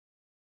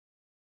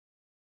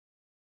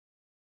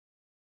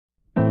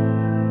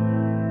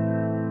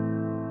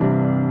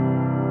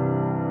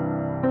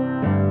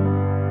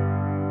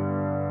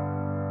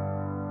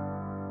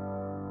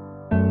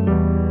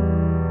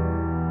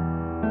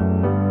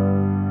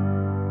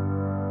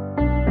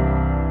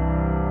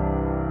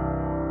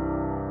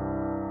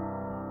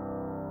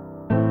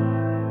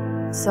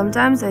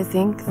Sometimes I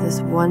think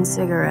this one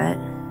cigarette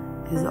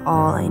is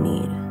all I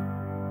need.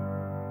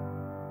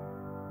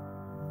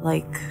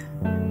 Like,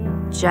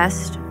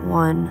 just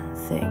one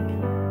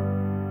thing.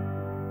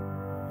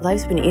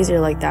 Life's been easier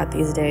like that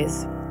these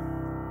days.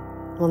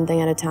 One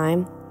thing at a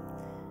time.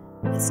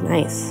 It's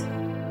nice.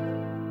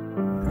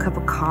 A cup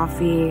of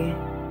coffee,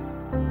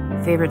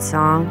 favorite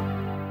song.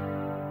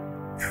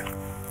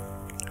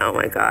 Oh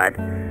my God,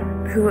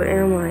 who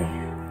am I?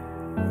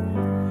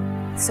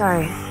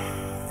 Sorry,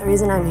 the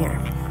reason I'm here.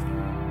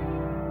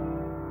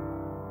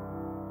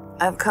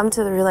 I've come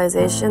to the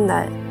realization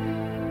that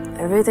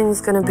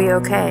everything's gonna be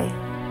okay,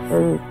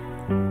 and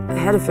I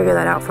had to figure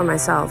that out for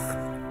myself.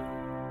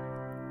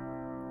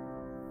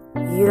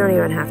 You don't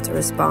even have to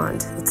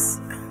respond. It's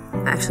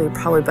actually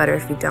probably better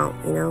if you don't,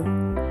 you know?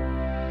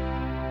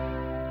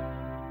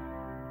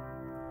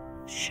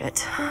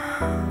 Shit.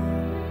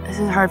 This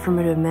is hard for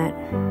me to admit.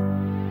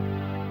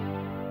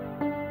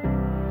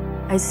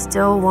 I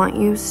still want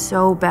you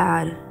so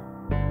bad.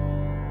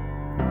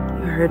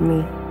 You heard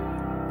me.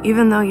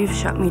 Even though you've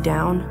shut me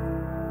down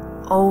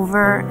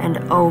over and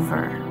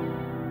over.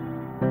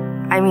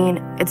 I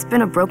mean, it's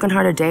been a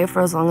broken-hearted day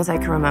for as long as I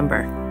can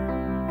remember.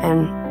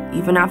 And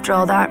even after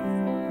all that,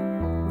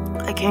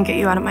 I can't get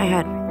you out of my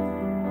head.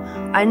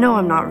 I know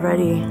I'm not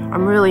ready.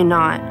 I'm really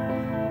not.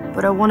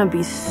 But I want to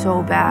be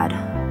so bad.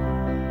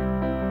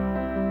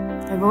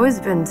 I've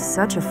always been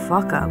such a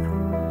fuck-up.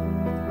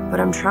 But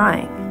I'm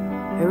trying.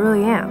 I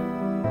really am.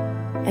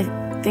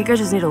 I think I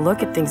just need to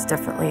look at things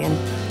differently, and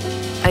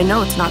I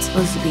know it's not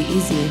supposed to be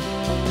easy.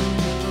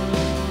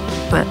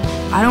 But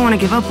I don't want to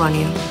give up on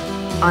you.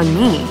 On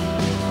me.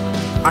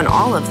 On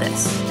all of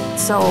this.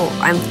 So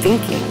I'm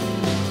thinking.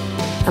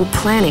 I'm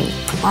planning,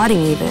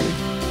 plotting even.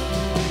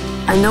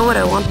 I know what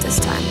I want this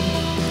time.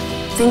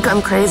 Think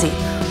I'm crazy.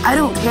 I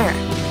don't care.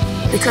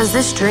 Because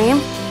this dream,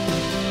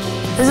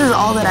 this is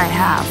all that I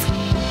have.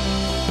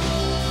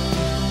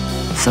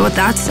 So with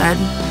that said,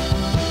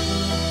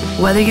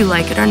 whether you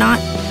like it or not,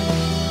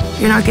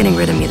 you're not getting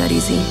rid of me that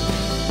easy.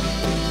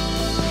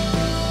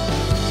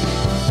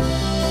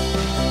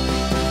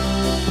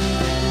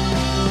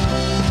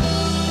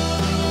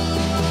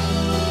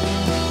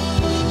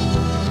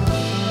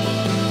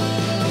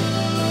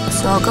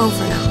 So I'll go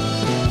for now.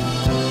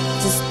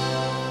 Just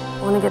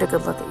want to get a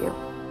good look at you.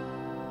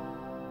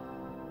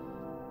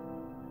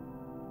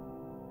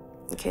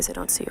 In case I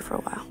don't see you for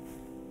a while.